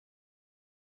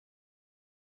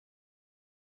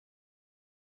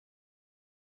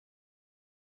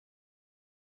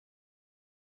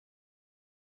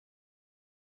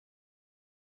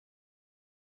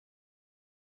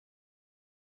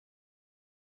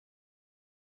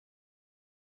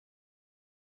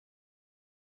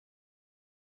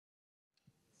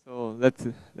So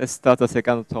let's start the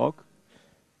second talk.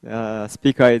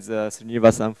 Speaker is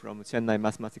Srinivasan from Chennai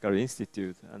Mathematical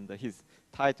Institute, and his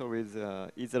title is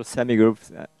Either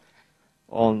Semigroups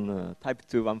on Type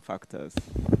 2-1 Factors.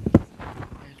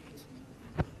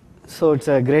 So it's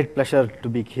a great pleasure to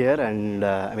be here, and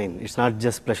I mean it's not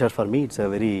just pleasure for me. It's a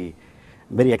very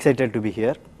excited to be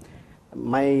here.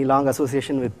 My long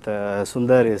association with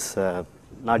Sundar is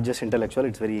not just intellectual;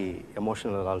 it's very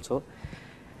emotional also.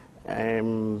 I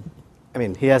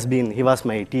mean, he was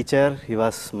my teacher, he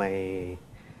was my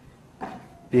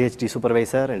PhD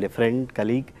supervisor and a friend,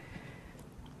 colleague.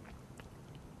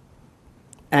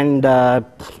 And I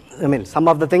mean, some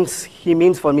of the things he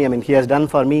means for me, I mean, he has done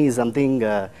for me is something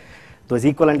those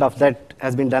equivalent of that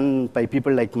has been done by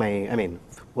people like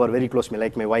who are very close to me,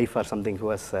 like my wife or something who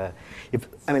was,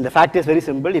 the fact is very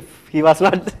simple. If he was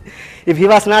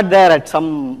not there at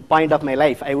some point of my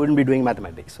life, I wouldn't be doing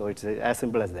mathematics. So it's as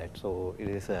simple as that. So it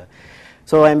is,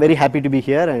 so I'm very happy to be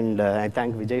here, and I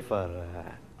thank Vijay for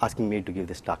asking me to give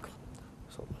this talk.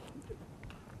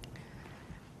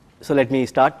 So let me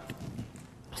start.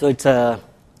 So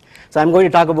I'm going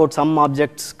to talk about some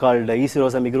objects called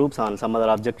E0 semigroups and some other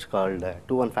objects called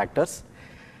 2-1 factors.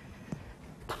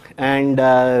 And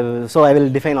so I will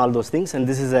define all those things, and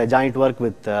this is a joint work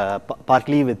with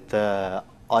partly with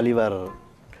Oliver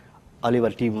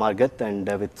T. Margath and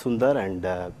with Sundar and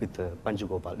with Panju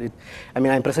Gopal.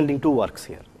 I'm presenting two works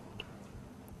here.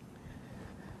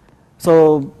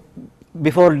 So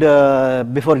before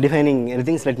defining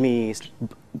anything, let me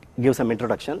give some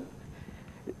introduction.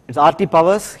 It's R.T.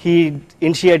 Powers. He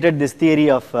initiated this theory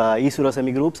of E0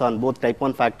 semigroups on both type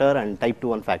 1 factor and type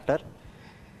 2-1 factor.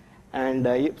 And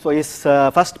so his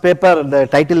first paper, the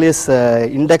title is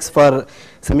Index for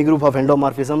Semigroup of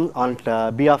Endomorphism on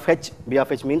B of H. B of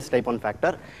H means type 1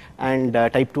 factor and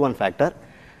type 2-1 factor.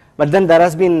 But then there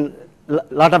has been a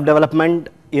lot of development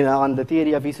on the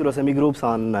theory of E0 semigroups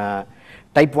on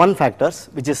type 1 factors,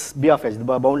 which is B of H, the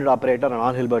bounded operator and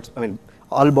all Hilbert's,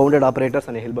 all bounded operators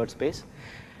on a Hilbert space.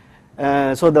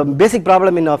 So the basic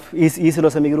problem of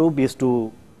E0 semigroup is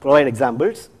to provide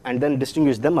examples and then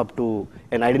distinguish them up to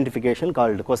an identification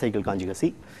called co-cycle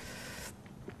conjugacy.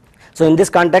 So in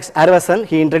this context, Arveson,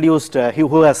 he introduced,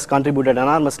 who has contributed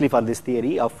enormously for this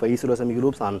theory of E0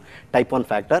 semigroups on type 1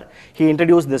 factor. He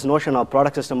introduced this notion of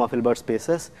product system of Hilbert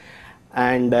spaces,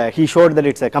 and he showed that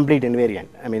it's a complete invariant.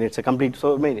 It's a complete,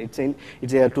 so to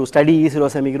study E0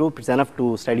 semigroup, it's enough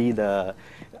to study the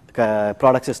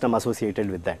product system associated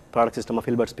with that, product system of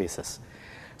Hilbert spaces.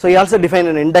 So he also defined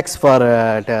an index for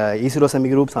E0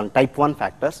 semigroups on type 1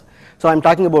 factors. So I'm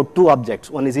talking about two objects.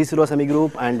 One is E0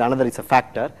 semigroup and another is a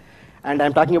factor. And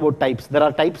I'm talking about types. There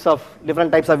are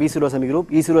different types of E0 semigroup.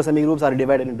 E0 semigroups are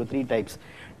divided into three types: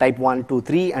 type 1, 2,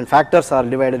 3, and factors are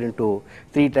divided into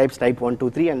three types: type 1, 2,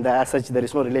 3, and as such there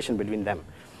is no relation between them.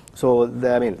 So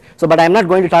but I'm not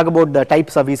going to talk about the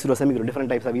types of E0 semigroup, different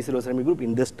types of E0 semigroup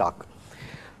in this talk.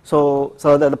 So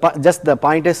just the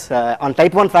point is on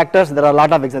type 1 factors there are a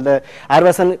lot of examples.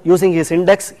 Arveson, using his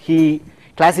index, he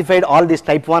classified all these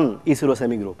type 1 E0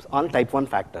 semigroups on type 1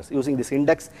 factors. Using this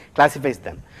index, classifies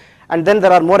them. And then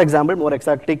there are more examples, more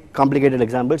exotic, complicated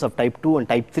examples of type 2 and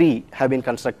type 3 have been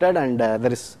constructed, and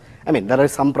there is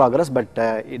some progress, but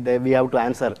we have to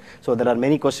answer. So there are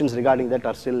many questions regarding that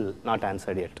are still not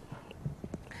answered yet.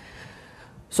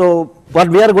 So what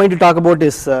we are going to talk about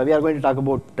is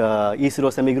E0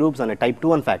 semigroups on a type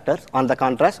 2-1 factor. On the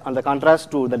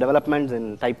contrast to the developments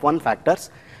in type 1 factors,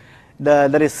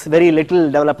 there is very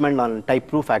little development on type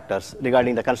 2 factors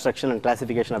regarding the construction and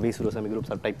classification of E0 semigroups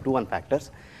of type 2-1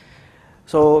 factors.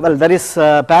 So there is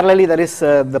parallelly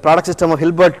the product system of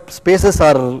Hilbert spaces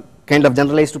are kind of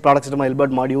generalized to product system of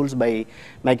Hilbert modules by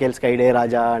Michael Skyde,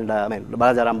 Raja and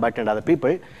Balajaram Bhatt and other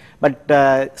people. But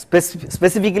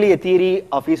specifically a theory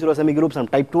of E0 semigroups on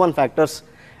type 2-1 factors,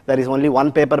 there is only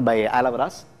one paper by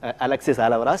Alexis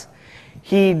Alavaras.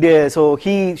 He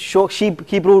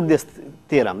proved this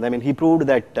theorem. He proved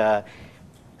that,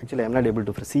 actually I'm not able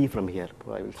to see from here.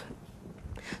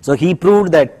 So he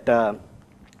proved that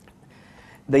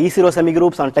the E0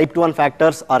 semigroups on type 2-1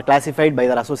 factors are classified by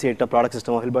their associated product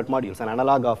system of Hilbert modules, an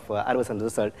analog of Arveson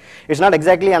result. It's not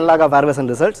exactly analog of Arveson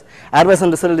results.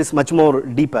 Arveson result is much more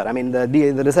deeper.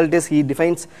 The result is he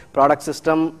defines product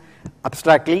system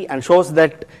abstractly and shows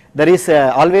that there is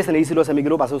always an E0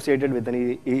 semigroup associated with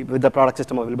the product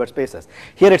system of Hilbert spaces.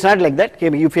 Here it's not like that.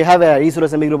 If you have a E0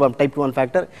 semigroup of type 2-1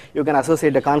 factor, you can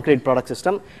associate a concrete product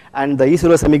system, and the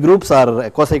E0 semigroups are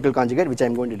a co-cycle conjugate, which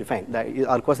I'm going to define.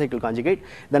 Are co-cycle conjugate,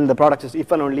 then the product system,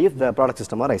 if and only if the product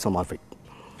system are isomorphic.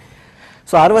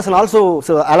 So Arvasan also,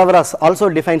 so Alavarez also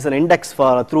defines an index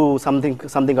for through something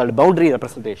called boundary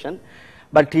representation,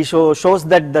 but he shows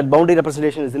that that boundary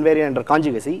representation is invariant under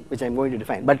conjugacy, which I am going to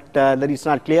define, but that it's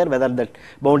not clear whether that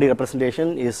boundary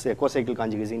representation is a cocycle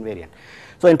conjugacy invariant.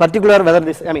 So in particular, whether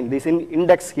this, I mean, this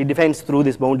index he defines through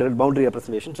this boundary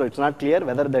representation. So it's not clear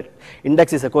whether that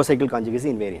index is a cocycle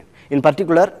conjugacy invariant. In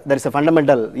particular, there is a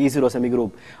fundamental E0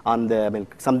 semigroup on the, I mean,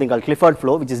 something called Clifford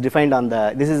flow, which is defined on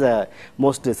the, this is a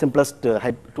most simplest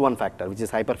 2-1 factor, which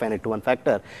is hyperfinite 2-1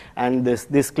 factor. And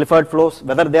this Clifford flows,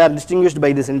 whether they are distinguished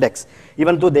by this index,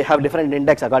 even though they have different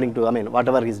index according to, I mean,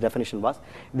 whatever his definition was,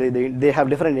 they have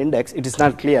different index. It is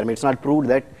not clear. I mean, it's not proved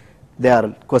that they are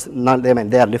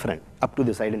they are different up to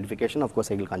this identification of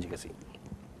cocycle conjugacy.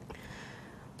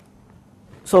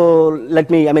 So let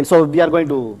me, I mean, so we are going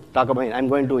to talk about, in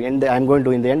the end, I'm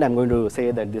going to say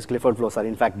that these Clifford flows are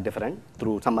in fact different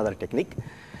through some other technique.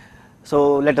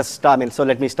 So let us start, I mean, so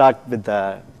let me start with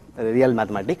the real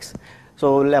mathematics.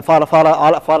 So for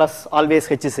us, always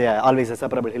H is always a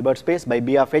separable Hilbert space. By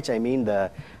B of H, I mean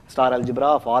the star algebra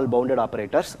of all bounded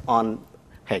operators on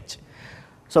H.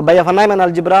 So by a von Neumann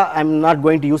algebra, I am not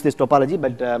going to use this topology,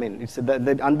 but I mean, it's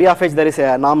on B of H there is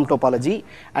a norm topology,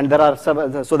 and there are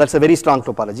several, so that's a very strong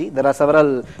topology. There are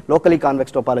several locally convex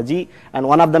topology, and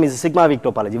one of them is a sigma weak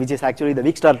topology, which is actually the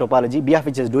weak star topology. B of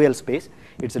H is dual space.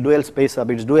 It's a dual space,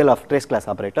 it's dual of trace class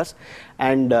operators,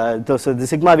 and so the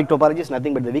sigma weak topology is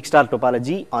nothing but the weak star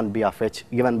topology on B of H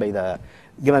given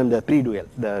the pre-dual,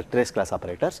 the trace class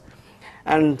operators.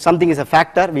 And something is a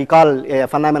factor, we call a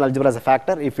von Neumann algebra as a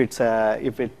factor if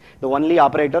the only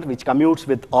operator which commutes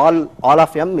with all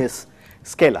of M is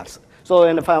scalars. So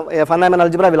in a von Neumann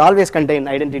algebra will always contain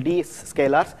identity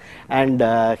scalars, and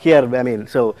here, I mean,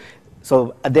 so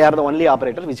they are the only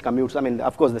operator which commutes. I mean,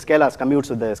 of course the scalars commutes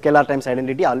with the scalar times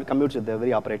identity, commutes with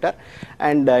every operator,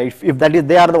 and if that is,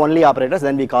 they are the only operators,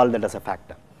 then we call that as a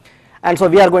factor. And so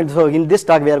we are going to, so in this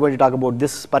talk we are going to talk about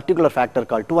this particular factor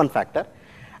called 2-1 factor.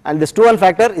 And this 2-1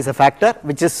 factor is a factor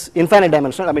which is infinite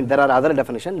dimensional. I mean, there are other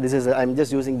definitions. This is, I'm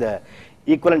just using the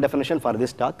equivalent definition for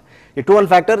this talk. A 2-1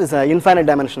 factor is an infinite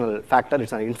dimensional factor.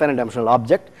 It's an infinite dimensional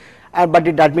object, but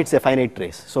it admits a finite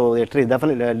trace. So the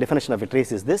definition of a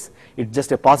trace is this. It's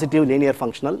just a positive linear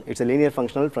functional. It's a linear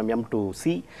functional from M to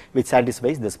C, which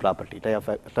satisfies this property. Tau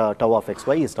of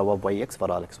xy is tau of yx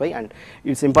for all xy, and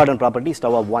its important property is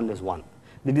tau of 1 is 1.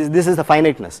 This is the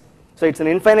finiteness. So it's an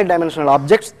infinite dimensional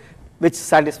object which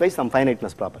satisfies some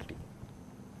finiteness property.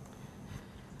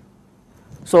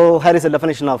 So here is a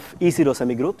definition of E0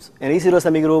 semigroups. An E0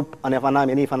 semigroup on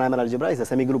any von Neumann algebra is a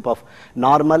semigroup of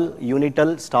normal,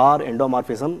 unital, star,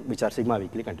 endomorphism, which are sigma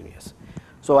weakly continuous.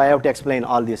 So I have to explain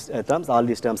all these terms. All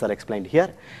these terms are explained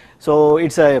here. So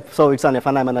it's on a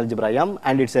von Neumann algebra M,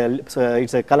 and it's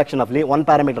a collection of one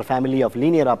parameter family of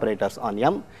linear operators on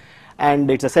M, and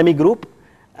it's a semigroup.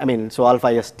 I mean, so alpha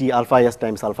s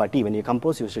times alpha t, when you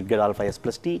compose you should get alpha s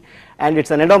plus t, and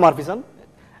it's an endomorphism,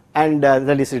 and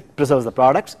that is, it preserves the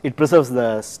products, it preserves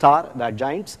the star, the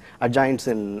adjoints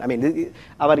in, I mean,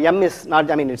 our M is not,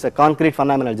 I mean, it's a concrete von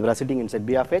Neumann algebra sitting inside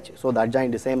B of H, so the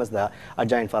adjoint is same as the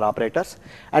adjoint for operators,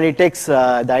 and it takes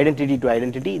the identity to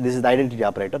identity. This is the identity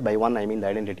operator. By one I mean the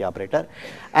identity operator,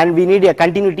 and we need a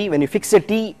continuity. When you fix a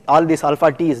t, all this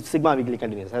alpha t is sigma weakly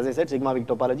continuous. As I said, sigma weak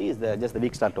topology is just the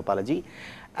weak star topology,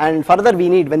 and further we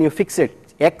need, when you fix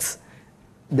it x,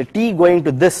 the t going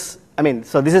to this, I mean,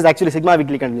 so this is actually sigma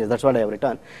weakly continuous, that's what I have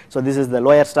written. So this is the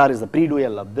lower star is the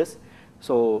pre-dual of this.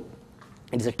 So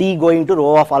it is a t going to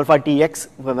rho of alpha tx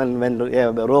when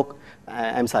rho,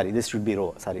 I'm sorry, this should be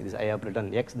rho, sorry, this I have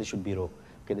written x, this should be rho.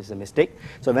 Okay, this is a mistake.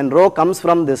 So when rho comes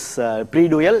from this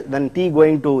pre-dual, then t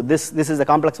going to this is a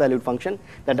complex valued function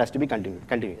that has to be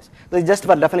continuous. So it's just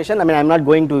for definition. I mean, I'm not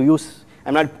going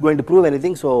to prove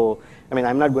anything, so I mean,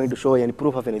 I'm not going to show any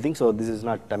proof of anything, so this is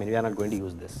not, I mean, we are not going to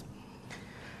use this.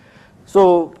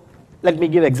 So let me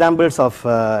give examples of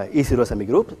E0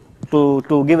 semigroup.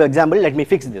 To give example, let me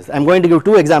fix this. I'm going to give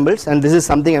two examples, and this is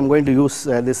something I'm going to use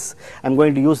I'm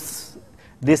going to use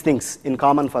these things in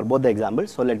common for both the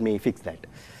examples, so let me fix that.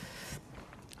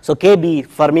 So KB,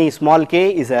 for me, small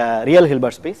k is a real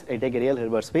Hilbert space. I take a real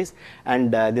Hilbert space,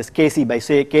 and this KC, by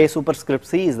say k superscript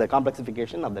c is the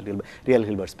complexification of the real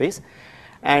Hilbert space.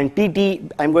 And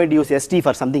TT, I'm going to use ST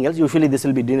for something else. Usually this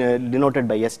will be denoted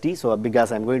by ST, so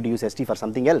because I'm going to use ST for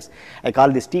something else, I call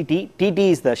this TT. TT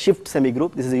is the shift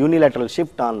semigroup. This is a unilateral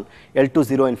shift on L2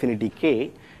 0 infinity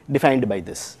k defined by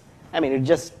this. I mean,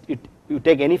 you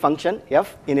take any function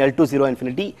f in L2 0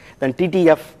 infinity, then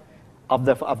TTF of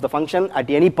the function at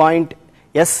any point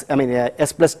s, I mean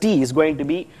s plus t is going to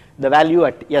be the value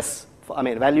at s, I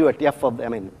mean value at f of, I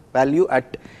mean value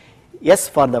at S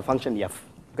for the function f.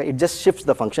 Okay, it just shifts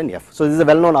the function f. So this is a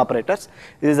well-known operators.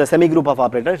 This is a semigroup of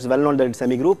operators. It's well known that it's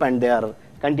semigroup and they are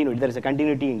continued. There is a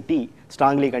continuity in T,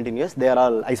 strongly continuous. They are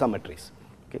all isometries.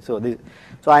 Okay,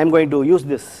 so I am going to use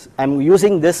this. I am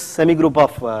using this semigroup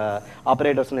of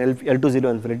operators in L20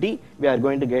 infinity. We are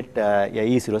going to get a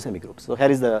E0 semigroup. So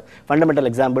here is the fundamental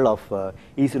example of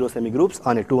E0 semigroups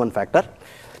on a 2-1 factor.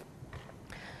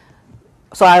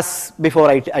 So as before,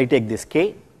 I take this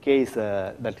K. K is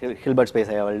that Hilbert space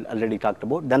I have already talked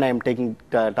about. Then I am taking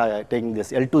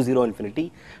this L20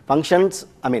 infinity functions.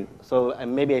 I mean, so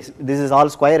maybe this is all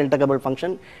square integrable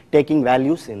function taking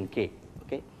values in K.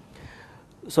 Okay.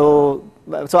 So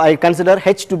I consider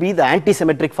H to be the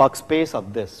anti-symmetric Fock space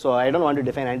of this. So I don't want to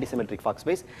define anti-symmetric Fock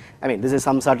space. I mean, this is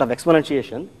some sort of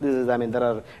exponentiation. This is, I mean, there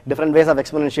are different ways of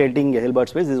exponentiating a Hilbert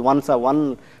space. This is one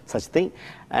such thing,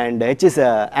 and H is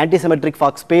a anti-symmetric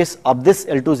Fock space of this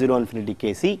L20 infinity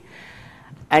Kc.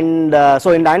 And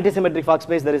so in the anti-symmetric Fock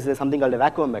space, there is something called a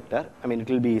vacuum vector. I mean, it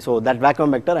will be, so that vacuum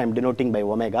vector I am denoting by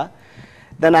omega.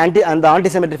 Then the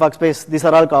anti-symmetric Fock space, these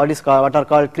are all what are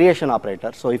called creation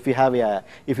operators. So if you have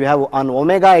on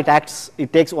omega, it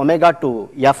takes omega to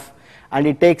f, and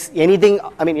it takes anything.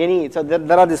 I mean, so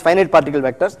there are these finite particle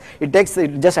vectors. It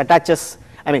just attaches.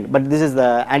 I mean, but this is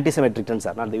the anti-symmetric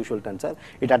tensor, not the usual tensor.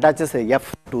 It attaches a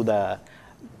f to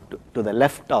the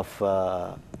left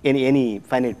of any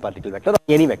finite particle vector or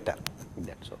any vector like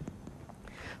that.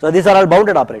 So these are all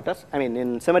bounded operators. I mean,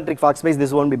 in symmetric Fock space,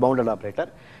 this won't be bounded operator.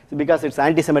 So because it's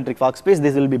anti-symmetric Fock space,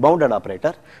 this will be bounded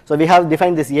operator. So we have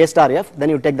defined this A star f.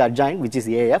 Then you take the adjoint, which is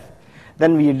AF.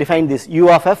 Then we define this U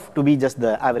of f to be just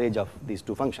the average of these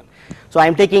two functions. So I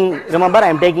am taking, remember, I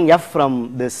am taking f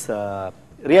from this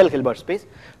real Hilbert space.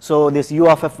 So this U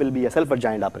of f will be a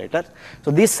self-adjoint operator. So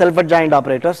these self-adjoint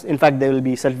operators, in fact, they will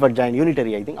be self-adjoint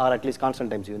unitary, I think, or at least constant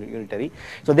times unitary.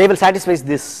 So they will satisfy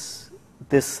this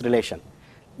relation.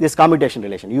 This commutation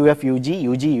relation, UF, UG,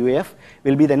 UF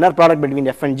will be the inner product between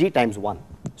f and g times 1.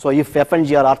 So if f and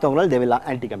g are orthogonal, they will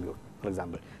anti-commute, for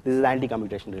example. This is the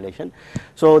anti-commutation relation.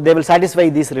 So they will satisfy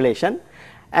this relation.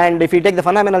 And if you take the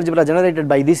Fundamental algebra generated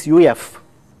by this UF,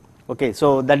 okay,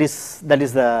 so that is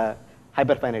the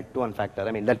hyperfinite 2-1 factor.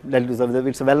 I mean,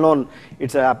 it's a well-known.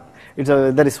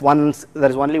 There is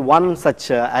only one such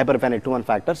hyperfinite 2-1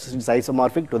 factor. So it's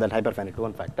isomorphic to that hyperfinite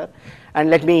 2-1 factor.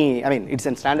 And I mean, it's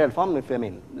in standard form.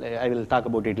 I will talk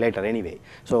about it later anyway.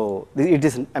 So it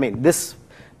is. I mean, this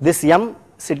M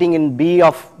sitting in B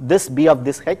of this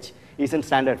H is in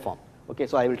standard form. Okay,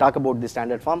 so I will talk about the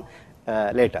standard form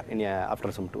later after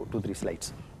some 2-3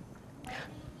 slides.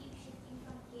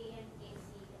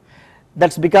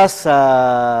 That's because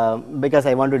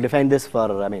I want to define this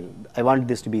for, I mean, I want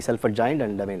this to be self-adjoint,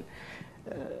 and I mean,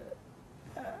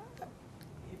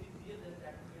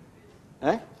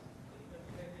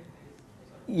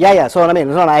 yeah. So I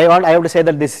mean, I have to say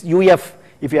that this UF,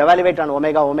 if you evaluate on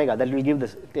omega, that will give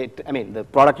this. I mean, the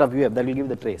product of UF, that will give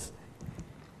the trace.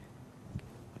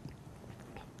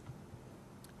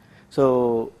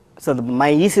 So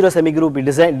my E0 semigroup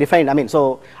is defined. I mean,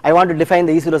 so I want to define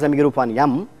the E0 semigroup on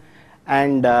M.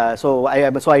 And so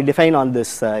I define on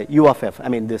this U of f. I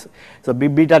mean this. So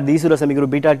beta, the E0 semigroup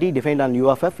beta t defined on U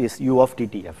of f is U of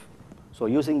TTF. So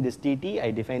using this TT,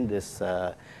 I define this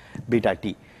beta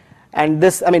t. And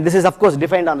this, I mean, this is of course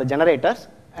defined on the generators.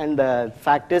 And the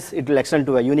fact is, it will extend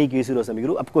to a unique E0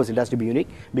 semigroup. Of course, it has to be unique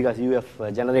because UF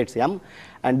generates M,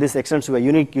 and this extends to a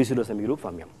unique E0 semigroup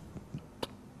from M.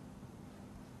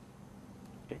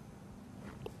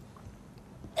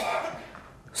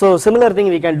 So similar thing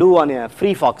we can do on a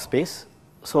free Fock space.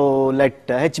 So let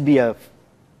H be a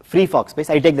free Fock space.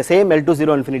 I take the same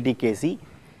L20 infinity Kc.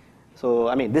 So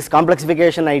I mean, this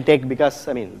complexification I take because,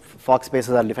 I mean, Fock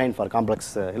spaces are defined for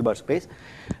complex Hilbert space.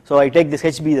 So I take this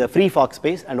H be the free Fock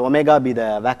space and omega be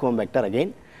the vacuum vector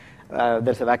again.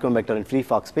 There's a vacuum vector in free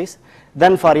Fock space.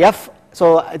 Then for F,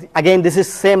 so again this is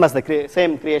same as the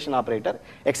same creation operator,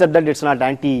 except that it's not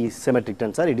anti-symmetric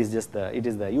tensor. It is just the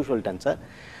usual tensor.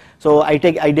 So I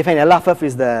define L of f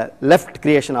is the left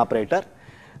creation operator,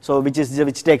 so which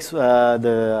takes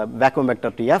the vacuum vector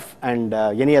to f, and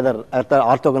any other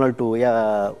orthogonal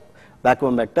to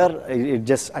vacuum vector, it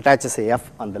just attaches a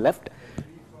f on the left.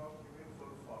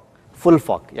 Full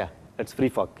Fock, yeah, that's free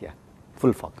Fock, yeah,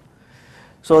 full Fock.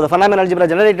 So the fundamental algebra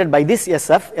generated by this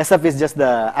SF is just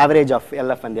the average of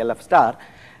LF and LF star.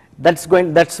 That's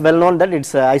well known that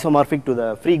it's isomorphic to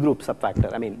the free group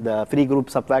subfactor. I mean, the free group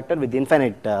subfactor with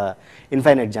infinite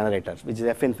generators, which is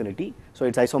F infinity. So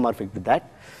it's isomorphic to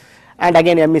that. and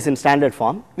again M is in standard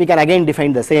form. We can again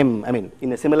define the same, I mean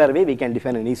in a similar way we can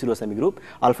define an E0 semigroup.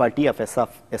 Alpha T of S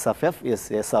of F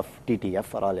is S of TTF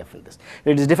for all F in this.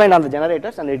 It is defined on the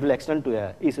generators and it will extend to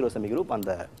a E0 semigroup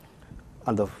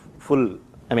on the full,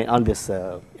 I mean on this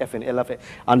F in L of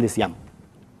on this M.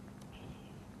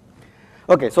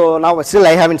 Okay, so now still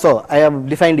I haven't, so I have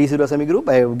defined E0 semigroup.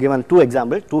 I have given two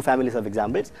examples, two families of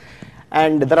examples,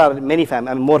 and there are many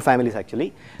more families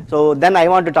actually. So then I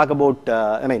want to talk about,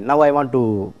 I mean now I want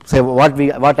to say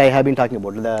what I have been talking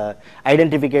about, the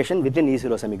identification within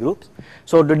E0 semigroups.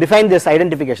 So to define this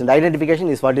identification, the identification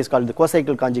is what is called the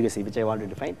cocycle conjugacy, which I want to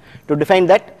define. To define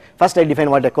that, first I define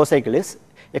what a cocycle is.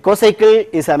 A cocycle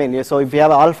is, I mean, so if you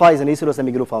have alpha is an E0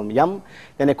 semigroup from M,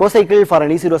 then a cocycle for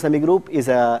an E0 semigroup is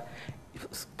a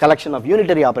collection of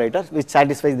unitary operators which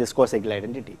satisfies this cocycle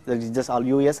identity. That is just all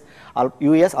US,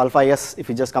 alpha S, if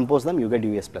you just compose them you get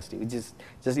US plus T, which is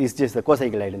just the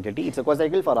cocycle identity. It's a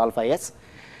cocycle for alpha S.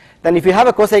 Then if you have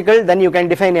a cocycle, then you can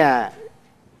define a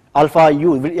alpha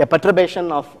U, a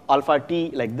perturbation of alpha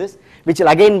T like this, which will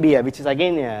again be which is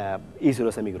again a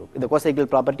E0 semigroup. The cocycle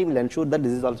property will ensure that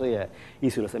this is also a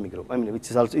E0 semigroup, I mean which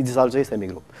is also, it is also a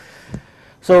semigroup.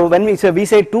 So when we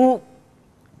say two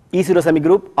E0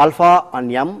 semigroup alpha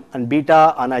on M and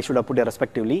beta on, I should have put it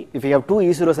respectively. If you have two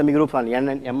E0 semigroups on N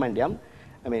and M and M,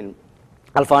 I mean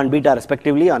alpha and beta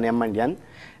respectively on M and N,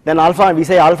 then alpha, we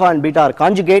say alpha and beta are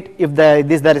conjugate if there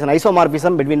is an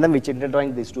isomorphism between them which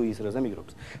interjoins these two E0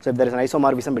 semigroups. So if there is an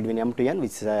isomorphism between M to N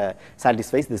which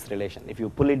satisfies this relation. If you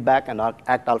pull it back and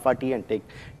act alpha T and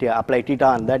apply theta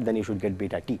on that, then you should get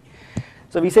beta T.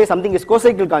 So we say something is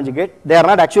cocycle conjugate, they are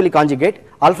not actually conjugate.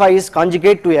 Alpha is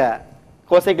conjugate to a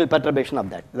cocycle perturbation of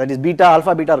that. That is beta,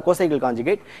 alpha, beta are cocycle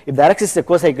conjugate. If there exists a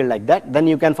cocycle like that, then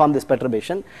you can form this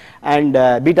perturbation, and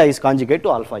beta is conjugate to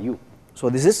alpha U. So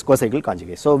this is cocycle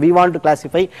conjugate. So we want to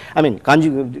classify, I mean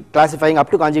classifying up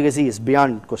to conjugacy is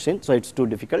beyond question, so it's too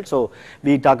difficult. So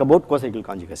we talk about cocycle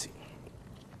conjugacy.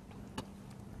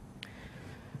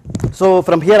 So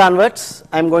from here onwards,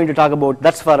 I am going to talk about,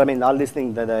 that's for, I mean all these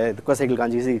things, the cocycle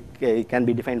conjugacy can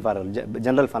be defined for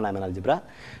general von Neumann algebra.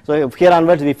 So here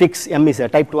onwards we fix M is a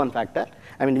type 2-1 factor.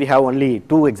 I mean we have only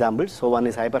two examples. So one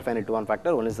is hyperfinite 2-1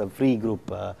 factor, one is a free group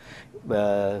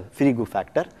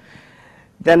factor.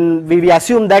 Then we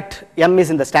assume that M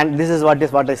is in the standard, this is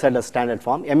what I said as standard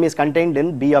form. M is contained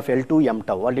in B of L2 M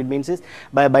tau. What it means is,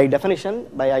 by definition,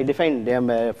 I defined by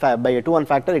a 2-1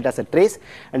 factor, it has a trace,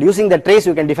 and using the trace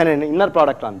you can define an inner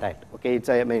product on that. Okay, it's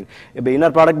I mean the inner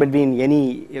product between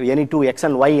any two x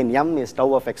and y in M is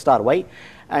tau of x star y,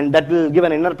 and that will give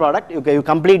an inner product. You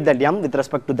complete that M with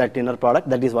respect to that inner product.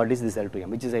 That is what is this L2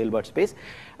 M, which is a Hilbert space,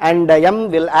 and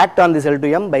M will act on this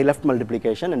L2 M by left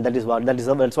multiplication, and that's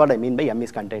what I mean by M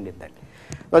is contained in that.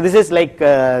 So this is like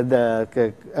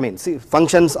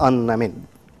functions on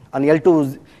on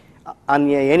L2, on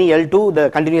any L2 the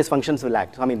continuous functions will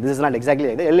act. So, I mean this is not exactly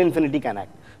like that. L infinity can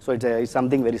act. So it's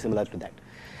something very similar to that.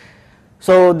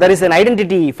 So there is an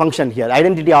identity function here,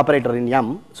 identity operator in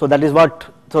M. So that is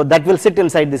what. So that will sit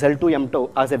inside this L2 M tau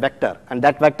as a vector, and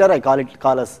that vector I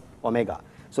call as omega.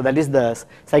 So that is the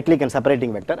cyclic and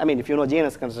separating vector. I mean if you know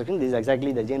JNS construction, this is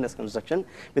exactly the JNS construction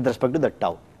with respect to the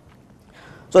tau.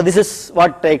 So this is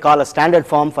what I call a standard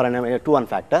form for a 2-1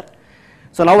 factor.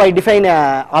 So now I define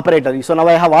a operator. So now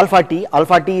I have alpha T.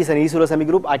 Alpha T is an E0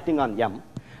 semigroup acting on M.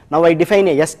 Now I define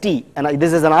a ST, and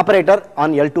this is an operator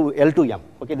on L2 M.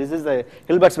 Okay, this is a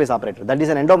Hilbert space operator. That is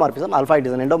an endomorphism. Alpha, it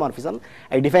is an endomorphism.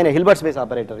 I define a Hilbert space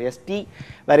operator ST,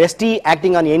 where ST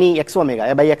acting on any x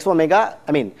omega. By x omega,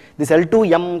 I mean this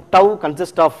L2 M tau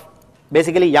consists of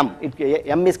basically M.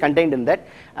 M is contained in that,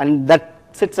 and that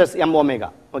sits as M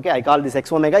omega. Okay, I call this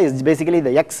x omega is basically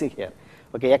the x here.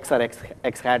 Okay, x or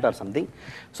x hat or something.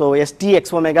 So ST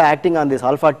x omega acting on this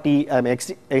alpha T,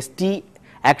 ST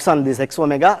acts on this x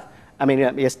omega, I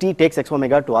mean ST takes x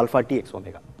omega to alpha T x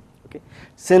omega. Okay.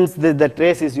 Since the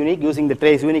trace is unique, using the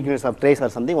trace, uniqueness of trace or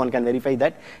something, one can verify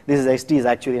that this is ST is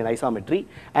actually an isometry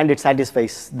and it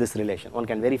satisfies this relation. One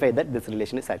can verify that this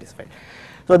relation is satisfied.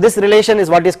 So this relation is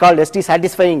what is called ST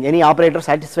satisfying, any operator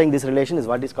satisfying this relation is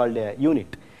what is called a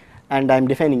unit. And I am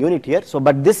defining unit here. So,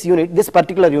 but this unit, this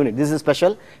particular unit, this is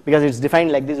special because it's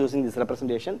defined like this using this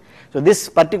representation. So, this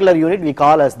particular unit we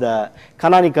call as the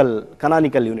canonical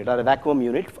unit or a vacuum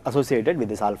unit associated with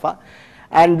this alpha.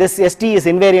 And this ST is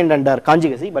invariant under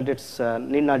conjugacy, but it's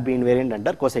need not be invariant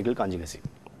under cocycle conjugacy.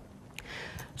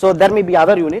 So there may be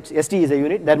other units, ST is a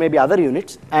unit, there may be other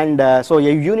units, and so a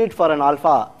unit for an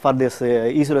alpha, for this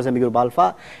E0 semigroup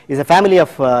alpha is a family of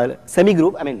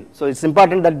semigroup. I mean, so it's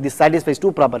important that this satisfies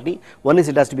two property. One is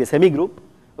it has to be a semigroup,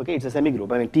 Okay, it's a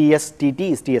semigroup. I mean, TS, TT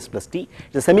is TS plus T.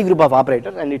 It's a semigroup of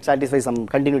operators, and it satisfies some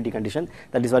continuity condition.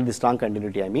 That is what the strong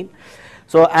continuity I mean.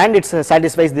 So, and it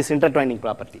satisfies this intertwining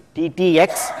property.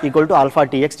 TTX equal to alpha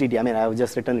TX TT. I mean, I have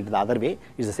just written it the other way.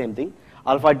 It's the same thing.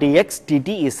 Alpha TX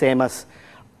TT is same as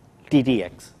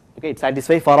TTX. Okay, it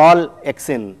satisfies for all x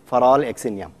in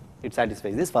M. It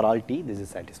satisfies this for all T. This is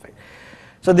satisfied.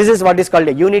 So, this is what is called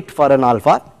a unit for an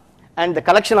alpha. And the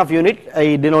collection of unit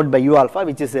I denote by U alpha,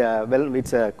 which is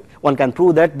one can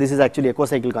prove that this is actually a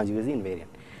cocycle conjugacy invariant.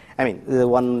 I mean,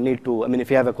 one need to, I mean,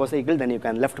 if you have a cocycle, then you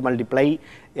can left multiply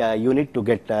a unit to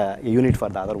get a unit for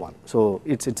the other one. So,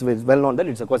 it's well known that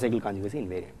it's a cocycle conjugacy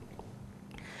invariant.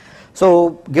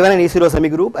 So, given an E0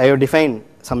 semigroup, I have defined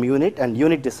some unit, and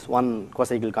unit is one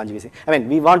cocycle conjugacy. I mean,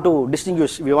 we want to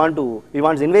distinguish, we want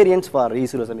invariants for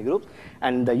E0 semigroups,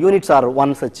 and the units are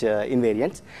one such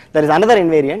invariants. There is another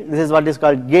invariant. This is what is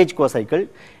called gauge cocycle.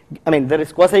 I mean, there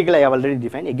is cocycle I have already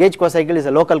defined. A gauge cocycle is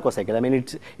a local cocycle. I mean,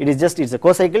 it's a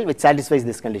cocycle which satisfies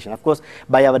this condition. Of course,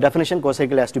 by our definition,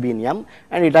 cocycle has to be in M,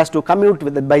 and it has to commute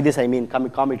with by this I mean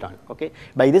commutant. Okay,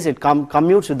 by this it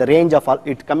commutes with the range of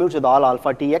it commutes with all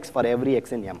alpha Tx for every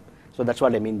x in M. So that's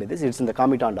what I mean by this. It's in the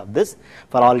commutant of this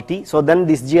for all T. So then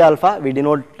this G alpha we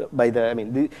denote by the I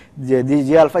mean this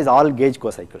G alpha is all gauge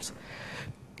cocycles.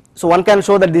 So one can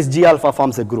show that this G alpha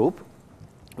forms a group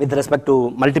with respect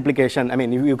to multiplication. I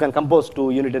mean, you can compose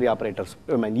two unitary operators.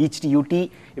 I mean, each UT,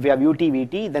 if you have UT,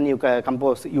 VT, then you can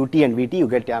compose UT and VT, you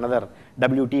get another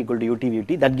WT equal to UT,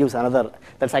 VT. That gives another,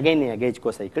 that's again a gauge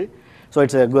cocycle. So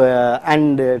it's a,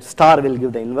 and star will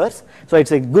give the inverse. So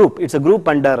it's a group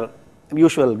under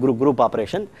usual group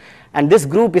operation. And this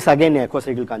group is again a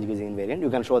cocycle conjugacy invariant. You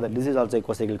can show that this is also a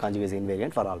cocycle conjugacy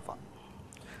invariant for alpha.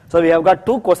 So we have got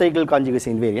two cocycle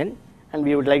conjugacy invariant, and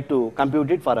we would like to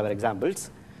compute it for our examples.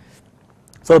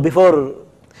 So before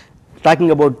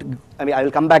talking about, I mean, I will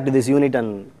come back to this unit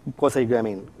and cocycle, I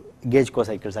mean, gauge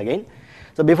cocycles again.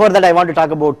 So before that, I want to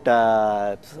talk about,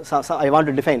 I want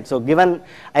to define. So given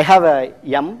I have a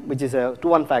M, which is a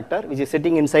 2-1 factor, which is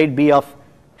sitting inside B of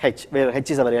H, where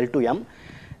H is our L2M.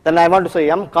 Then I want to say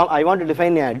I want to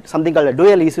define something called a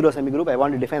dual E0 semigroup. I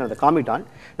want to define on the commutant.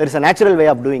 There is a natural way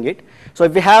of doing it. So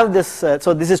if we have this,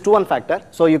 so this is 2-1 factor.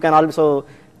 So you can also,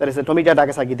 there is a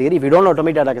Tomita-Takasaki theory. If you don't know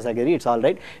Tomita-Takasaki theory, it's all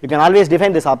right. You can always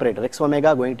define this operator x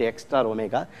omega going to x star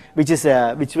omega, which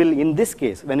will in this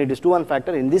case, when it is 2-1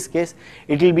 factor, in this case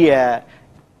it will be a,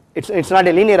 it's not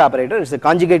a linear operator, it's a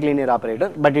conjugate linear operator,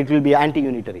 but it will be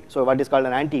anti-unitary. So what is called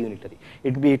an anti-unitary?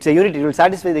 It's a unit, it will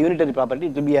satisfy the unitary property.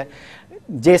 It will be a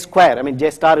j square, I mean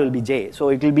j star will be j. So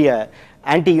it will be a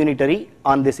anti-unitary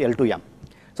on this L2M.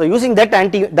 So using that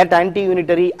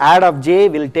anti-unitary add of j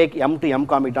will take M to M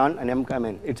commutant, and M, I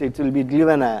mean it will be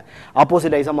given a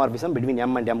opposite isomorphism between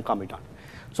M and M commutant.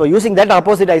 So using that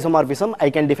opposite isomorphism, I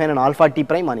can define an alpha T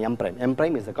prime on M prime. M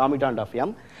prime is the commutant of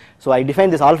M. So I define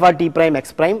this alpha T prime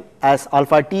x prime as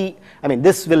alpha T, I mean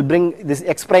this will bring, this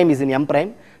x prime is in M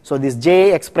prime. So this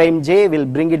j x prime j will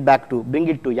bring it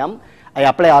to M. I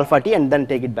apply alpha T and then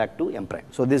take it back to M prime.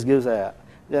 So this gives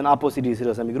an opposite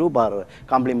E0 semigroup or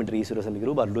complementary E0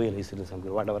 semigroup or dual E0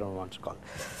 semigroup, whatever one wants to call.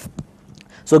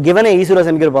 So given a E0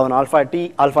 semigroup on alpha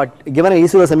T, given a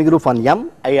E0 semigroup on M,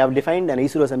 I have defined an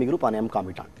E0 semigroup on M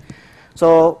commutant.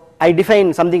 So I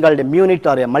define something called a munit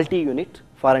or a multi-unit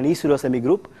for an E0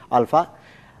 semigroup alpha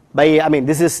by, I mean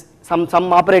this is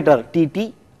some operator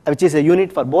TT, which is a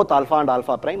unit for both alpha and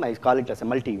alpha prime. I call it as a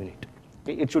multi-unit.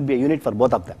 Okay? It should be a unit for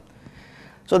both of them.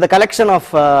 So the collection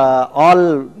of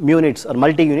all munits or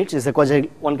multi-units is a cocycle,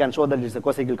 one can show that it's a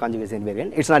cocycle conjugacy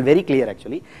invariant. It's not very clear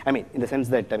actually. I mean, in the sense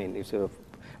that, I mean, it's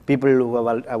people who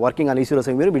are working on E0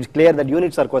 semigroup, it's clear that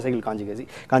units are cocycle conjugacy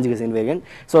invariant.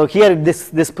 So here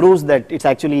this proves that it's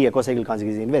actually a cocycle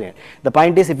conjugacy invariant. The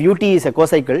point is, if UT is a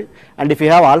cocycle and if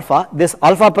you have alpha, this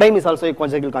alpha prime is also a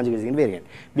cocycle conjugacy invariant.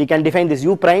 We can define this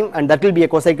U prime and that will be a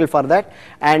cocycle for that,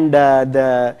 and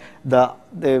the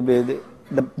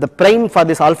prime for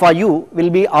this alpha U will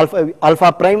be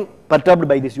alpha prime perturbed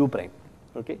by this U prime.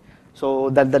 Okay. So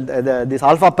this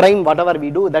alpha prime, whatever we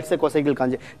do, that's a cocycle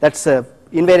conjugate, that's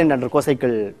invariant under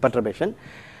cocycle perturbation.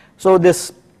 So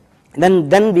this,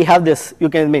 then we have this, you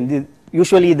can, I mean,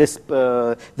 usually this,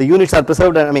 the units are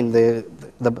preserved, I mean the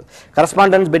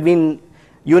correspondence between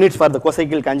units for the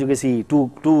cocycle conjugacy to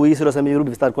E0 semigroup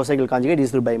with our cocycle conjugate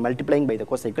is by multiplying by the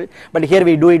cocycle, but here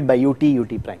we do it by UT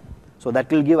prime. So that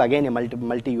will give again a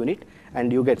multi-unit,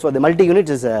 and you get, so the multi-unit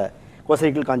is a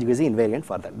cocycle conjugacy invariant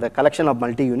for that. The collection of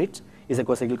multi-units is a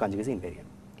cocycle conjugacy invariant.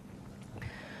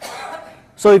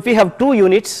 So if we have two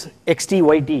units xt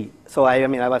yt, so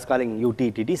I was calling ut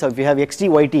tt. So if you have xt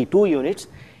yt, two units,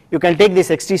 you can take this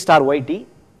xt star yt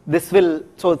this will,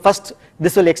 so first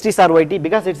this will xt star yt,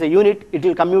 because it's a unit, it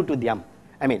will commute with m.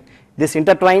 I mean, this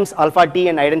intertwines alpha t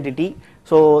and identity.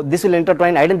 So this will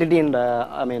intertwine identity and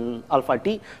alpha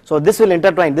t. So this will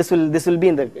intertwine. This will be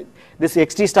in the, this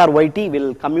xt star yt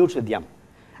will commute with m.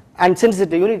 And since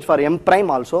it's a unit for m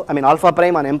prime also, I mean alpha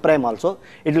prime and m prime also,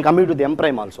 it will commute with m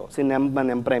prime also. Since m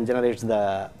and m prime generates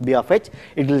the b of h,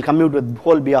 it will commute with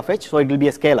whole b of h, so it will be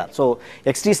a scalar. So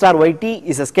xt star yt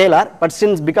is a scalar, but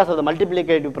since because of the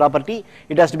multiplicative property,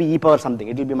 it has to be e power something,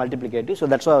 it will be multiplicative, so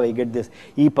that's why I get this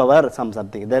e power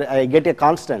something. There I get a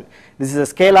constant. This is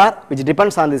a scalar which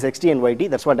depends on this xt and yt,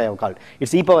 that's what I have called.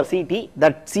 It's e power ct,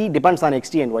 that c depends on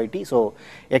xt and yt, so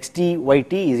xt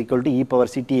yt is equal to e power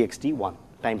ct xt 1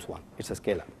 times 1, it's a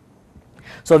scalar.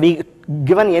 So we,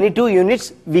 given any two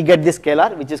units, we get this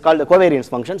scalar which is called the covariance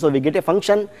function. So we get a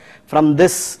function from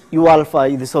this u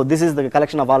alpha, so this is the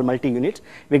collection of all multi-units.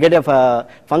 We get a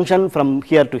function from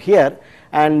here to here,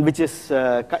 and which is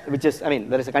I mean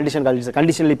there is a condition called, it's a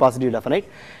conditionally positive definite,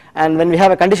 and when we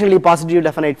have a conditionally positive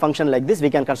definite function like this, we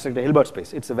can construct a Hilbert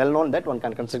space. It's well known that one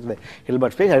can construct the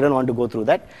Hilbert space. I don't want to go through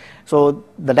that. So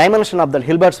the dimension of the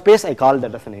Hilbert space, I call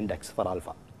that as an index for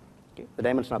alpha. Okay, the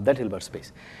dimension of that Hilbert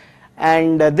space.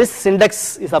 And this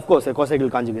index is of course a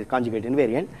cocycle conjugate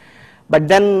invariant, but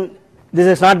then this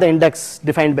is not the index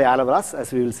defined by Alavras,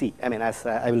 as we will see. I mean, as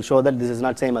I will show that this is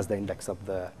not same as the index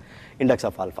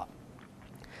of alpha.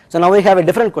 So now we have a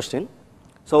different question.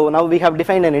 So now we have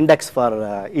defined an index for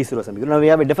E0 semigroup. Now we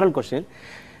have a different question.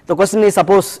 The question is,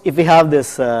 suppose if we have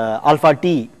this alpha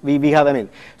t, we have, I mean,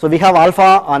 so we have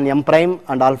alpha on m prime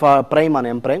and alpha prime on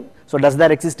m prime. So does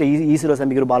there exist a E0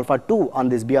 semigroup alpha 2 on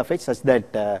this b of h such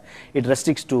that it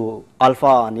restricts to alpha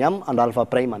on m and alpha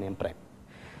prime on m prime?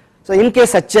 So in case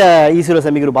such a E0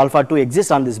 semigroup alpha 2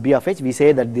 exists on this b of h, we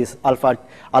say that this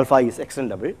alpha is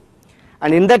extendable.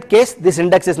 And in that case, this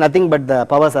index is nothing but the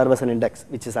power Sarvasan index,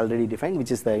 which is already defined,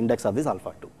 which is the index of this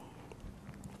alpha 2.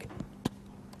 Okay.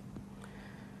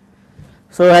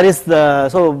 So here is the,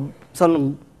 so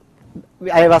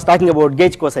I was talking about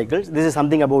gauge cocycles. This is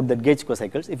something about the gauge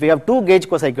cocycles. If we have two gauge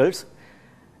cocycles,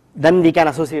 then we can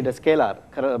associate a scalar,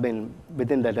 I mean,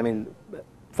 within that, I mean,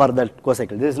 for that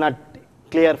cocycle. This is not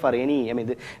clear for any, I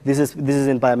mean, this is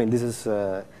in, I mean, this is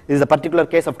a particular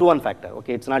case of 2-1 factor.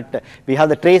 Okay, it's not, we have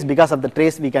the trace, because of the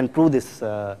trace we can prove this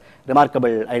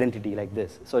remarkable identity like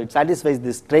this. So it satisfies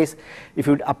this trace. If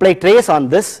you apply trace on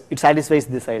this, it satisfies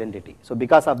this identity. So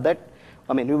because of that,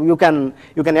 I mean, you can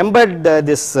embed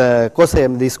these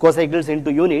cocycles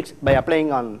into units by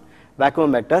applying on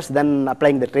vacuum vectors, then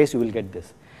applying the trace, you will get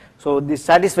this. So this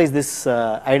satisfies this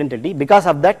identity. Because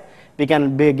of that, we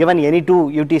can be given any two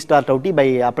ut star tau t by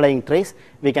applying trace,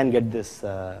 we can get this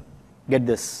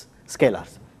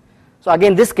scalars. So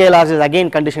again, this scalars is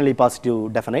again conditionally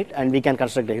positive definite, and we can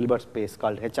construct a Hilbert space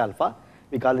called H alpha.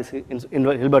 We call this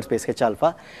Hilbert space H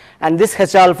alpha, and this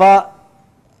H alpha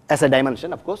as a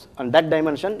dimension, of course, and that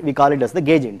dimension we call it as the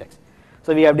gauge index.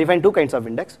 So we have defined two kinds of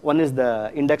index. One is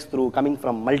the index through coming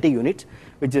from multi-units,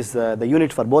 which is the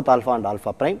unit for both alpha and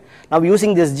alpha prime. Now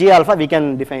using this G alpha, we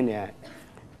can define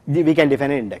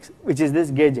an index, which is this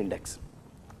gauge index.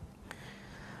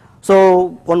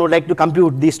 So one would like to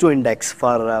compute these two index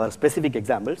for our specific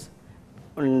examples,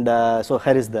 and so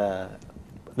here is the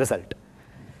result.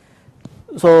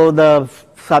 So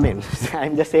I mean,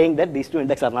 I'm just saying that these two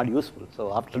index are not useful.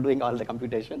 So after doing all the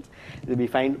computations, we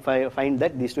find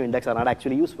that these two index are not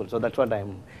actually useful. So that's what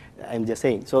I'm just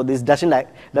saying. So this doesn't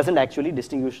actually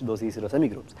distinguish those E0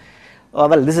 semigroups.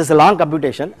 Well, this is a long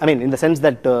computation. I mean, in the sense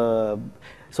that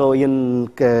so in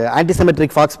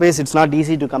antisymmetric Fock space, it's not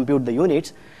easy to compute the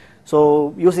units.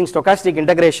 So using stochastic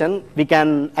integration, we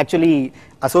can actually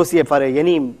associate for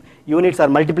any units or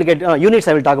multiplicative units.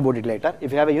 I will talk about it later.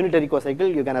 If you have a unitary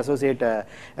cocycle, you can associate. I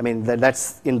mean,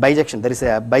 that's in bijection. There is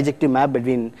a bijective map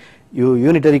between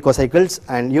unitary cocycles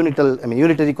and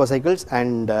unitary cocycles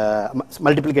and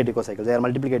multiplicative cocycles. They are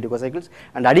multiplicative cocycles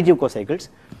and additive cocycles.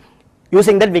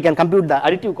 Using that, we can compute the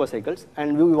additive cocycles,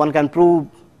 and one can prove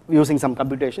using some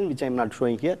computation, which I am not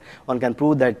showing here. One can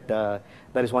prove that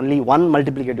there is only one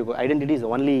multiplicative identity is the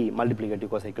only multiplicative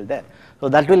cocycle there. So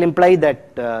that will imply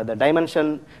that the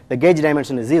dimension, the gauge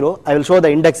dimension is 0. I will show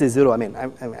the index is 0. I mean,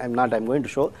 I'm going to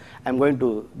show. I'm going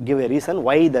to give a reason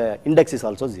why the index is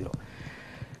also 0.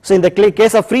 So in the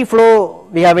case of free flow,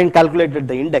 we haven't calculated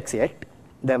the index yet,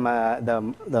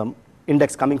 the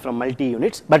index coming from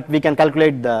multi-units, but we can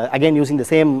calculate again using the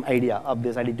same idea of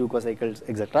this additive cocycles,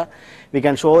 etc. We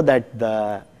can show that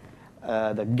the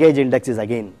gauge index is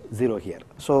again 0 here.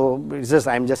 So it's just,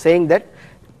 I'm just saying that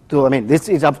So I mean, this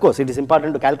is, of course, it is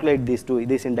important to calculate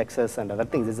these indexes and other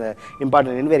things. It's an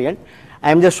important invariant.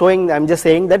 I am just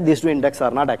saying that these two indexes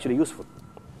are not actually useful.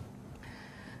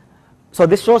 So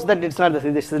this shows that it's not,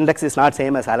 this index is not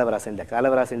same as Alavera's index.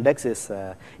 Alavera's index is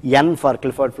n for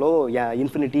Clifford flow,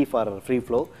 infinity for free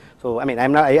flow. So I mean,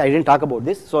 I didn't talk about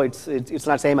this, so it's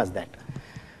not same as that.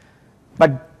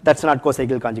 But that's not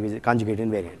co-cycle conjugate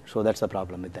invariant. So that's the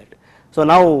problem with that. So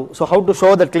now, so how to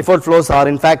show that Clifford flows are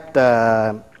in fact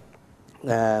are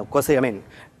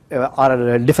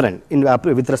different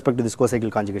with respect to this co-cycle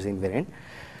conjugate invariant.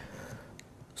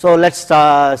 So let's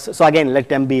so again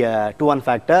let M be a 2-1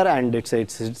 factor and it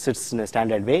sits in a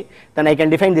standard way. Then I can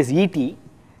define this ET.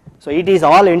 So ET is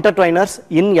all intertwiners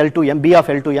in L2M, B of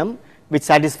L2M, which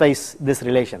satisfies this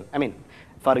relation. I mean,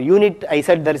 for unit, I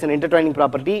said there is an intertwining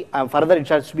property. Further, it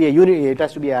has to be a unit. It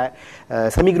has to be a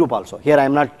semigroup also. Here, I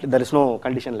am not. There is no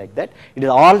condition like that. It is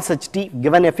all such T.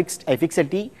 Given I fix a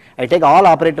T. I take all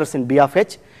operators in B of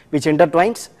H, which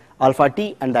intertwines alpha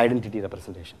T and the identity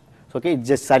representation. So, okay, it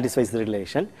just satisfies the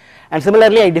relation. And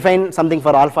similarly, I define something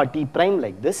for alpha T prime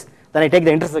like this. Then I take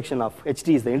the intersection of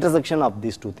HT is the intersection of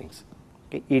these two things.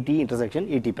 Okay, ET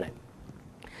intersection ET prime.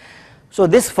 So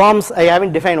this forms, I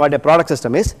haven't defined what a product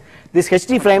system is. This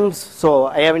HT frames, so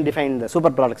I haven't defined the super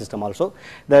product system also.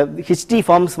 The HT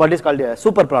forms what is called a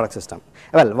super product system.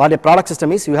 Well, what a product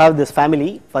system is, you have this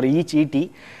family for each ET.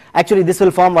 Actually, this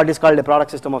will form what is called a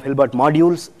product system of Hilbert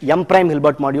modules, M prime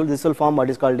Hilbert module. This will form what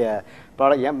is called a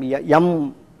product M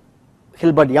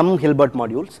Hilbert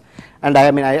modules. And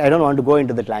I don't want to go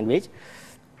into that language.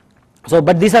 So,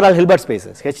 but these are all Hilbert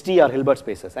spaces, HT are Hilbert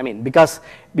spaces. I mean, because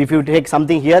if you take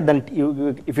something here, then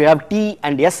if you have T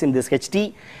and S in this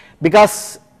HT,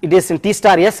 because it is in T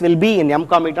star S will be in M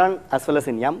commutant as well as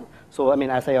in M. So, I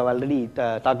mean, as I have already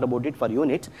talked about it for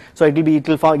units. So, it will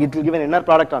give an inner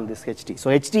product on this HT. So,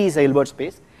 HT is a Hilbert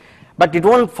space, but it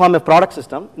won't form a product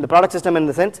system. The product system in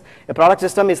the sense, a product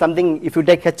system is something, if you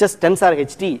take HS tensor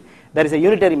HT, there is a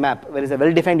unitary map, there is a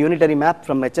well-defined unitary map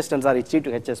from HS tensor HT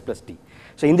to HS plus T.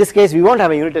 So, in this case, we won't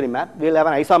have a unitary map, we will have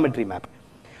an isometry map.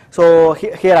 So,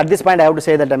 here at this point, I have to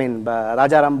say that, I mean,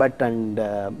 Rajaram Bhatt and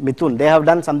Mithun, they have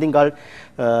done something called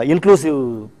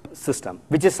inclusive system,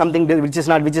 which is something which is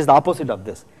the opposite of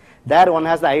this. There one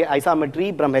has the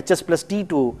isometry from HS plus T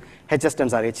to HS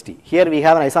tensor HT. Here we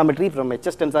have an isometry from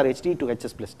HS tensor HT to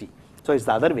HS plus T. So, it's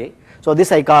the other way. So,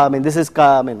 this I call,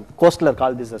 Kostler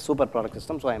called this a super product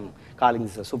system. So, I am calling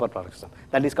this a super product system.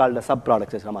 That is called a sub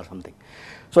product system or something.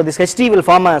 So, this HT will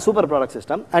form a super product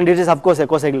system and it is of course a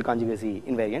co-cycle conjugacy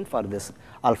invariant for this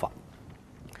alpha.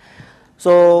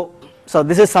 So,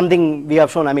 this is something we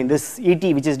have shown. I mean, this ET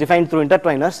which is defined through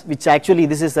intertwiners, which actually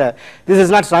this is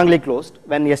not strongly closed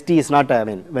when ST is not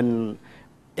when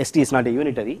ST is not a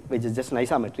unitary, which is just an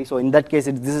isometry. So, in that case,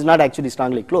 this is not actually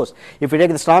strongly closed. If we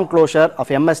take the strong closure of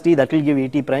MST, that will give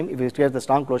ET prime. If we take the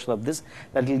strong closure of this,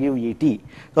 that will give ET.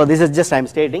 So, this is just I am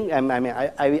stating.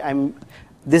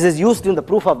 This is used in the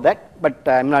proof of that, but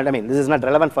I am not. I mean, this is not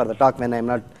relevant for the talk when I am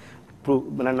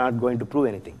not going to prove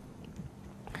anything.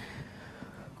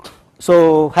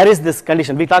 So, here is this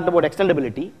condition. We talked about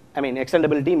extendability. I mean,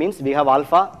 extendability means we have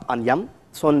alpha on M.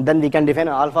 So, then we can define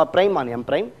an alpha prime on M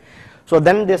prime. So,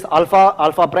 then this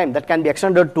alpha prime that can be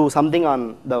extended to something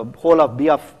on the whole of B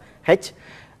of H.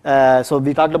 So,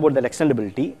 we talked about that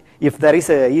extendability. If there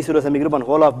is a E0 semigroup on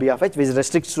whole of B of H, which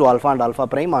restricts to alpha and alpha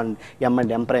prime on M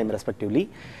and M prime respectively.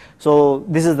 So,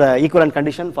 this is the equivalent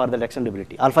condition for the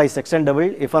extendability. Alpha is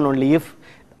extendable if and only if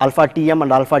alpha Tm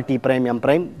and alpha T prime M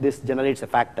prime, this generates a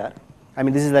factor. I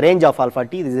mean, this is the range of alpha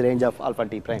T, this is the range of alpha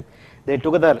T prime. They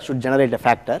together should generate a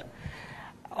factor.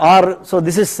 Or, so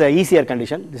this is a easier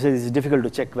condition. This is difficult to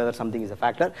check whether something is a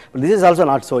factor, but this is also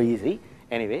not so easy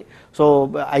anyway.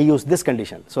 So, I use this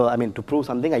condition. So, I mean, to prove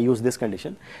something, I use this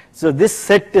condition. So, this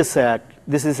set is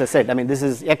this is a set. I mean, this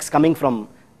is X coming from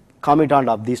commutant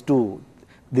of these two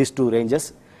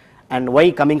ranges, and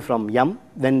Y coming from M.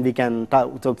 Then we can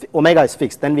so omega is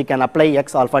fixed. Then we can apply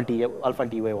X alpha T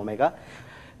Y omega.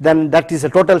 Then that is a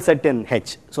total set in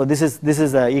H. So, this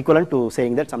is equivalent to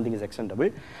saying that something is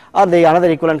extendable. Or the another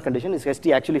equivalent condition is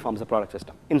HT actually forms a product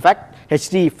system. In fact,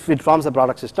 HT, if it forms a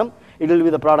product system, it will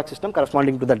be the product system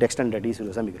corresponding to that extended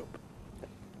E0 semigroup.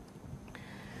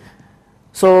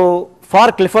 So,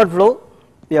 for Clifford flow,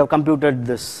 we have computed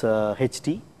this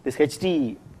HT. This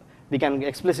HT, we can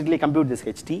explicitly compute this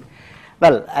HT.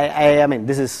 Well, I mean,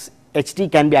 this is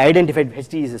HT can be identified.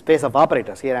 HT is a space of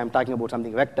operators. Here I am talking about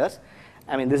something vectors.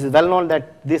 I mean, this is well known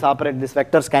that these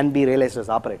vectors can be realized as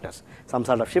operators, some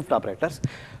sort of shift operators.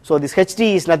 So, this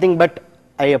HT is nothing but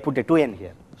I have put a 2n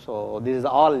here. So, this is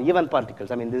all even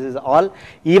particles. I mean, this is all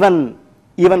even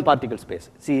even particle space.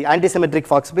 See, antisymmetric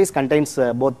Fock space contains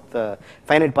both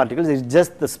finite particles. It's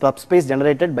just the subspace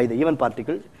generated by the even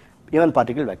particle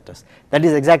vectors. That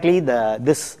is exactly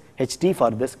this HT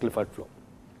for this Clifford flow.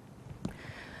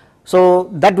 So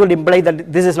that would imply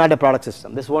that this is not a product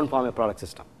system. This won't form a product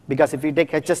system, because if we take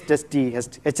HS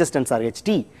tensor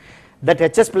HT, that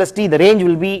HS plus T, the range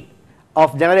will be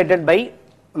of generated by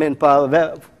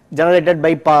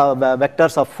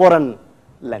vectors of foreign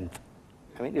length.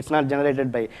 I mean, it's not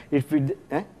generated by, if we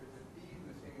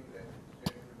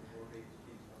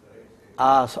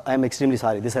so I am extremely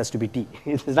sorry, this has to be T.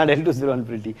 It's not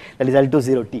L20 T, that is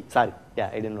L20T. Sorry, yeah,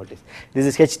 I didn't notice. This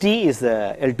is HT is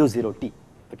L20T.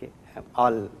 Okay,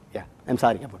 I'm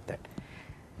sorry about that.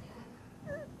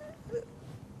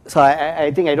 So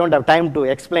I think I don't have time to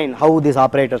explain how this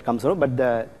operator comes through,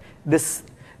 but this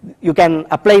you can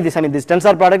apply this. I mean, this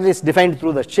tensor product is defined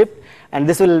through the shift, and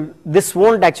this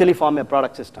won't actually form a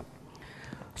product system.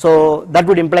 So that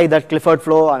would imply that Clifford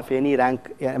flow of any rank.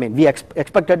 I mean, we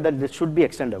expected that this should be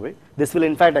extendable. This will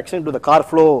in fact extend to the car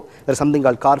flow. There is something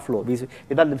called car flow. We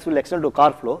thought this will extend to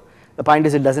car flow. The point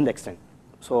is it doesn't extend.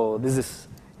 So this is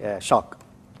shock.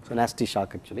 So nasty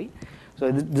shock actually.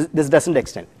 So this doesn't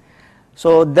extend.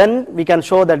 So then we can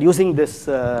show that using this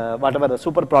whatever the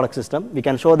super product system, we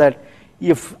can show that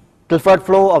if Clifford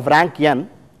flow of rank n,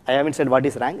 I haven't said what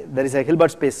is rank, there is a Hilbert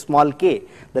space small k,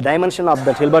 the dimension of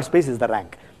that Hilbert space is the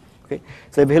rank. Okay.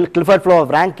 So if Clifford flow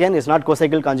of rank n is not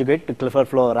cocycle conjugate to Clifford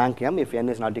flow of rank m if n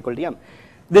is not equal to m.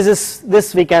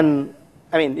 This we can,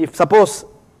 I mean, if suppose,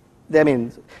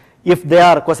 if they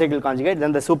are cocycle conjugate,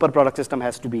 then the super product system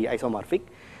has to be isomorphic.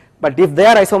 But if they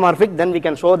are isomorphic, then we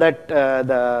can show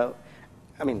that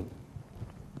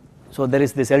so there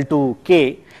is this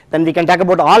L2K, then we can talk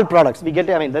about all products. We get,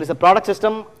 there is a product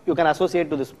system you can associate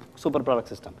to this super product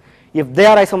system. If they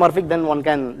are isomorphic, then one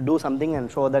can do something and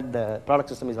show that the product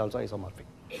system is also isomorphic.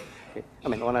 Okay.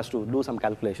 One has to do some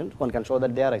calculations. One can show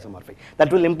that they are isomorphic.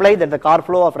 That will imply that the car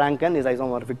flow of rank n is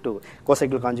isomorphic to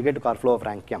cocycle conjugate to car flow of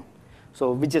rank m.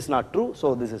 So which is not true.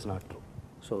 So this is not true.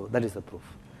 So that is the proof.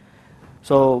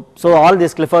 So all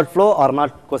these Clifford flow are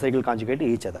not cocycle conjugate to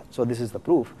each other. So this is the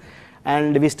proof.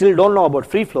 And we still don't know about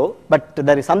free flow, but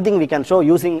there is something we can show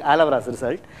using Alavara's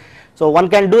result. So one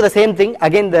can do the same thing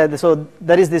again. So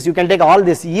there is this, you can take all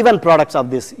these even products of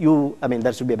this U,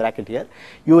 there should be a bracket here,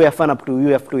 UF1 up to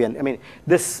UF2n.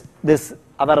 This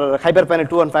our hyperfinite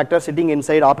 2-1 factor sitting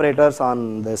inside operators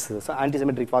on this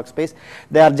antisymmetric Fock space,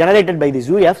 they are generated by these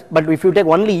UFs. But if you take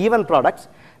only even products,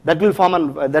 that will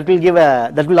form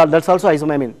that's also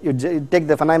isomorphic. You take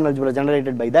the phenomenal algebra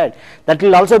generated by that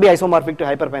will also be isomorphic to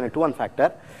hyperfinite 2-1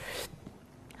 factor.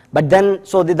 But then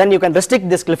then you can restrict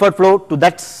this Clifford flow to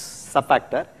that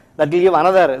subfactor. That will give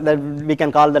another, that we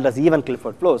can call that as even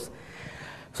Clifford flows.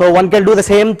 So one can do the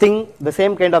same thing, the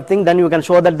same kind of thing. Then you can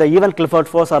show that the even Clifford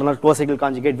flows are not cocycle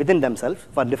conjugate within themselves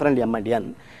for different m and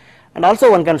n. And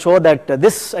also one can show that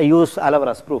this I use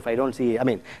Alavara's proof. I don't see,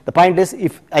 the point is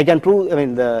if I can prove,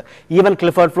 the even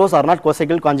Clifford flows are not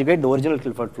cocycle conjugate the original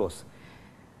Clifford flows.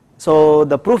 So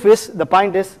the proof is, the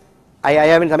point is,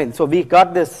 so we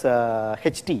got this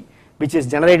HT which is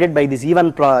generated by these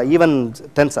even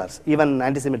tensors, even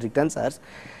antisymmetric tensors,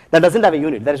 that doesn't have a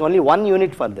unit. There is only one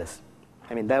unit for this.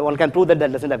 One can prove that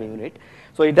doesn't have a unit.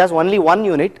 So it has only one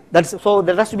unit, so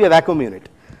there has to be a vacuum unit.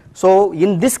 So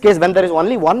in this case, when there is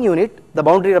only one unit, the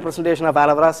boundary representation of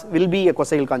Alavara's will be a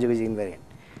cocycle conjugacy invariant,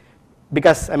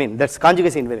 because that's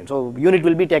conjugacy invariant. So unit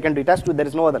will be taken to it has to, there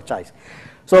is no other choice.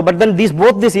 So but then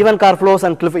both these even car flows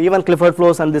and even Clifford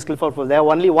flows and this Clifford flows, they have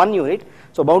only one unit.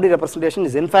 So boundary representation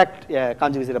is in fact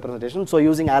conjugacy representation. So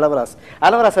using Alavara's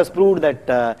has proved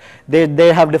that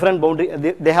they have different boundary,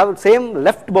 they have same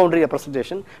left boundary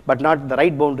representation, but not the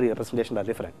right boundary representation are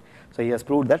different. So he has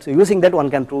proved that. So using that, one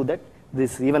can prove that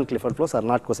these even Clifford flows are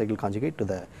not cocycle conjugate to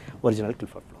the original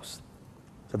Clifford flows.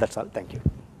 So that's all. Thank you.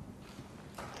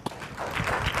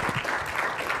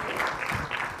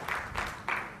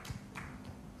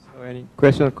 So any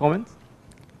question or comments?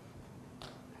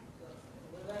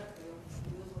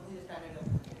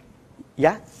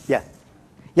 Yeah.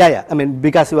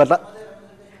 Because you are.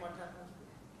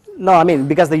 No,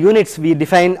 because the units we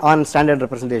define on standard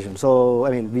representation. So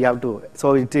we have to.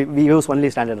 So we use only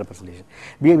standard representation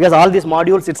because all these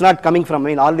modules, it's not coming from.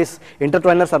 All these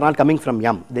intertwiners are not coming from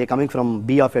M. They are coming from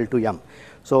B of L to M.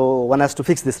 So one has to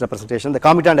fix this representation. The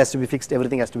commutant has to be fixed.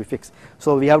 Everything has to be fixed.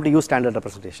 So we have to use standard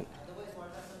representation.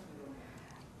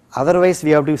 Otherwise,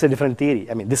 we have to use a different theory.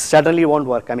 This certainly won't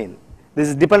work.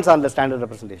 This depends on the standard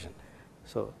representation.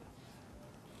 So.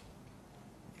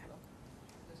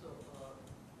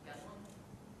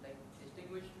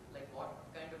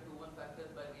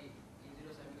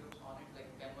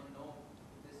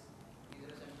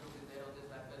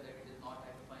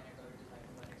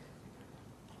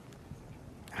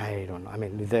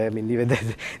 don't know. I mean, even the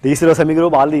E0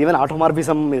 semigroup, even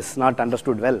automorphism is not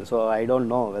understood well. So I don't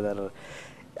know whether,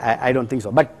 I don't think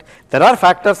so. But there are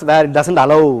factors where it doesn't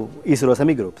allow E0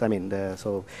 semigroups. I mean,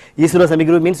 so E0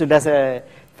 semigroup means it has a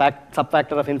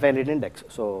subfactor of infinite index.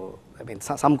 So I mean,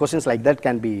 some questions like that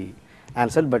can be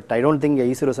answered, but I don't think a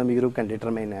E0 semigroup can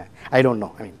determine. I don't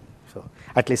know. I mean, so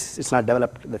at least it's not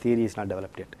developed. The theory is not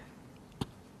developed yet.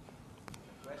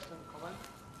 Question, comment?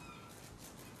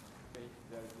 Okay,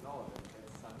 there is no. Then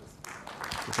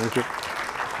let's Thank you.